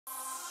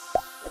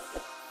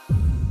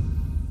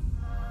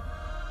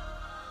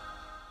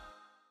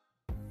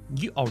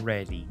You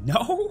already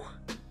know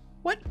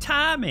what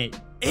time it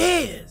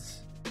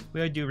is. We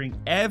are doing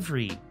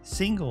every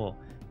single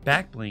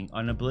back bling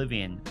on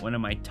Oblivion, one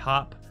of my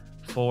top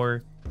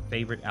 4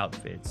 favorite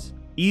outfits.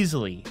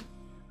 Easily.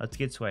 Let's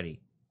get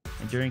sweaty.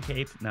 Enduring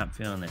cape, not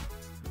feeling it.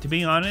 To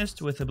be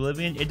honest, with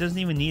Oblivion, it doesn't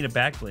even need a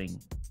back bling.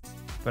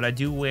 But I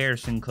do wear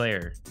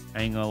Sinclair.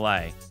 I ain't gonna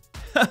lie.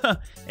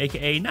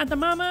 AKA not the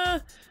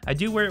mama. I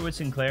do wear it with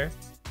Sinclair.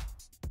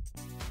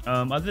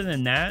 Other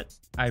than that,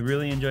 I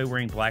really enjoy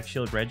wearing black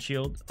shield, red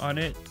shield on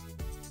it.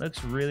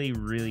 Looks really,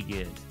 really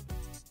good.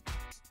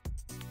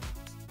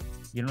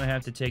 You don't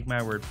have to take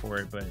my word for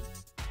it, but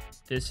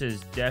this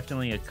is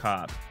definitely a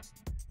cop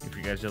if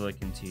you guys are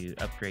looking to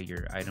upgrade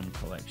your item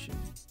collection.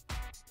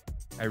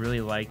 I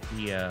really like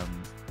the,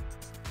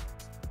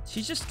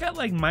 she's just got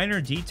like minor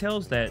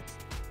details that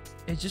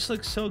it just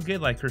looks so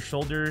good. Like her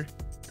shoulder,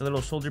 the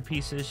little shoulder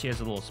pieces, she has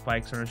the little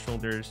spikes on her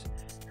shoulders.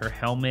 Her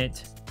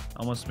helmet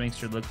almost makes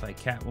her look like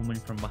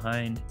Catwoman from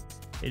behind.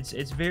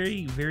 It's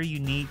very, very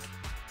unique.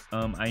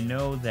 I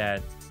know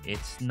that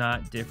it's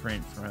not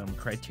different from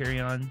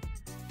Criterion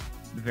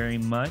very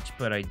much,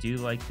 but I do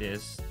like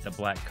the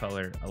black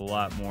color, a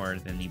lot more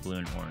than the blue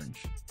and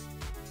orange.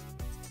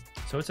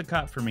 So it's a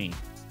cop for me.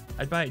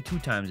 I'd buy it 2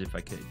 times if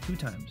I could. 2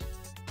 times.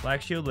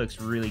 Black shield looks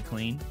really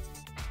clean.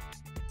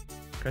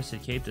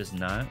 Crested cape does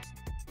not.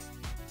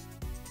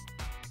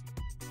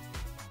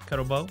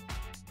 Cuddle bow.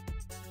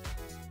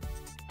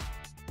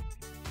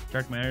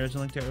 Dark matter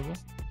doesn't look terrible.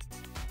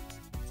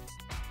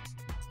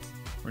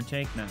 Orange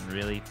tank, not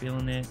really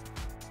feeling it.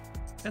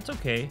 That's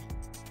okay.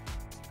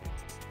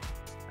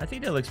 I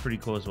think that looks pretty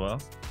cool as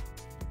well.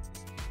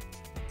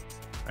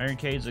 Iron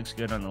cage looks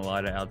good on a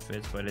lot of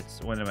outfits, but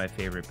it's one of my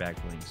favorite back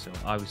blings, so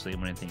obviously I'm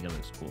gonna think it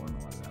looks cool on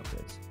a lot of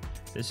outfits.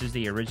 This is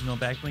the original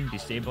back bling,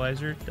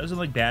 destabilizer. Doesn't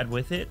look bad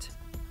with it.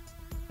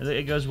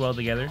 It goes well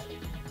together.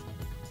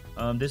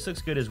 This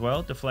looks good as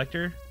well.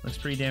 Deflector looks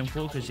pretty damn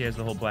cool because she has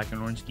the whole black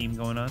and orange scheme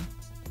going on.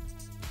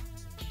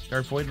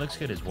 Dark void looks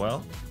good as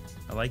well.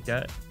 I like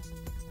that.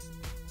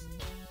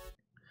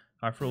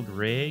 Off-rolled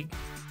rig,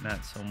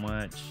 not so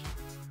much.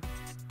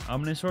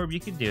 Ominous orb, you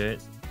could do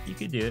it. You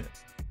could do it.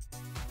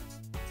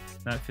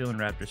 Not feeling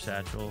raptor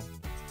satchel.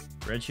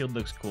 Red shield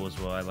looks cool as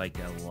well. I like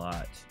that a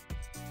lot.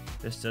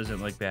 This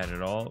doesn't look bad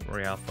at all.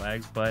 Royale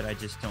flags, but I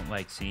just don't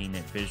like seeing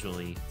it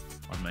visually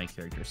on my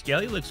character.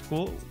 Skelly looks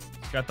cool.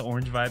 It's got the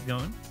orange vibe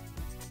going.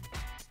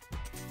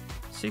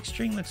 6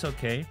 string looks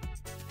okay.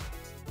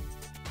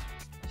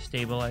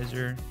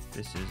 Stabilizer.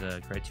 This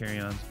is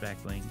Criterion's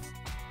back bling.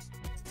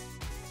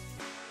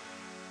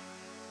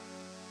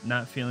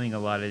 Not feeling a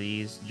lot of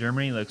these.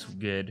 Germany looks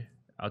good.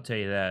 I'll tell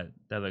you that.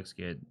 That looks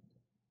good.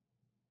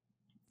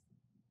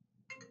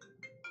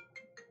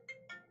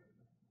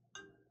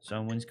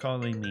 Someone's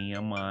calling me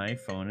on my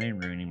phone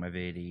and ruining my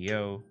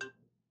video.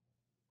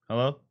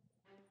 Hello?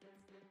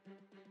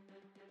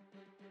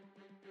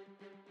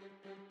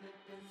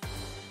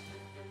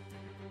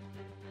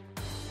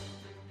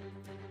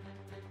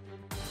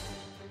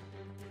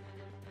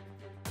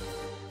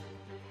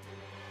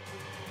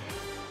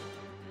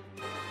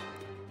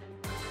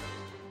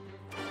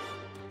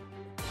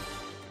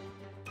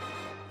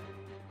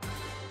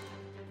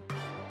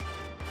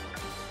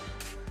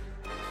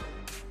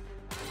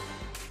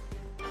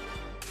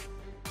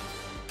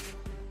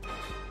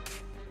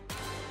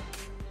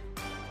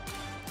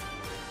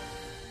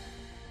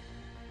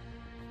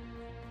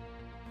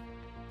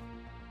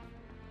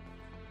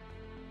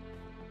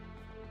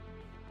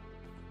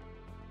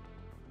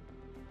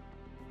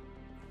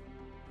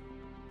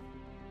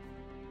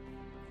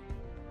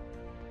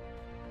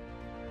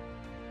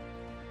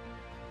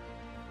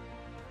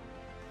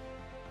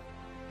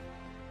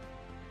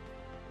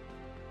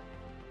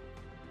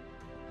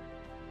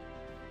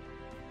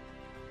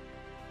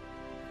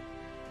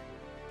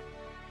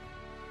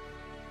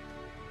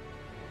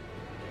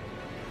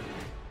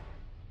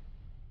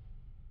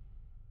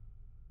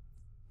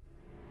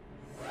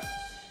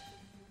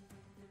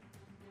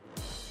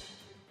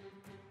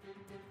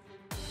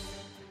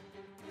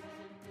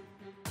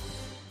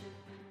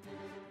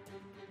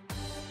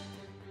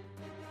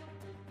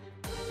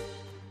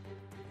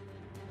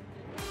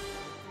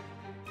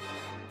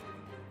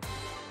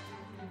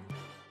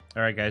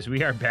 All right, guys,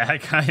 we are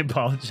back. I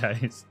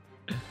apologize.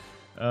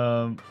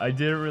 I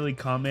didn't really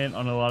comment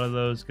on a lot of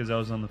those because I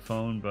was on the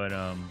phone, but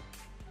I'll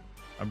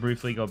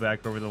briefly go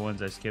back over the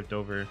ones I skipped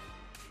over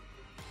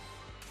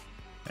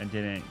and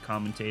didn't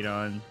commentate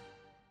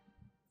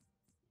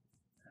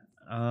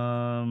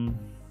on.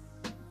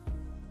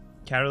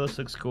 Catalyst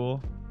looks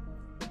cool.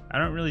 I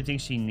don't really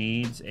think she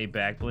needs a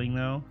back bling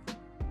though.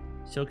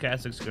 Steel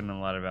cast looks good in a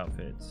lot of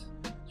outfits.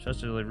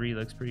 Structure delivery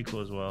looks pretty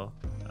cool as well.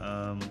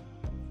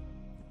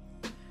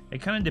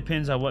 It kind of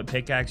depends on what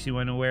pickaxe you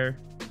want to wear.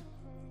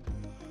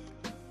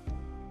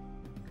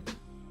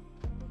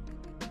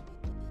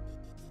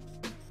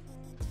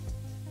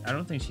 I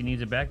don't think she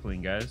needs a back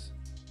bling, guys.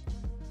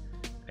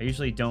 I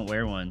usually don't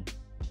wear one.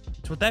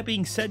 So with that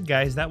being said,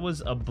 guys, that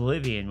was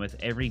Oblivion with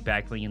every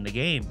back bling in the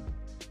game.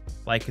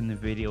 Liking the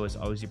video is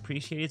always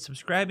appreciated.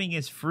 Subscribing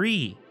is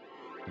free.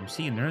 We'll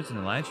see you nerds in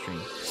the live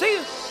stream. See ya!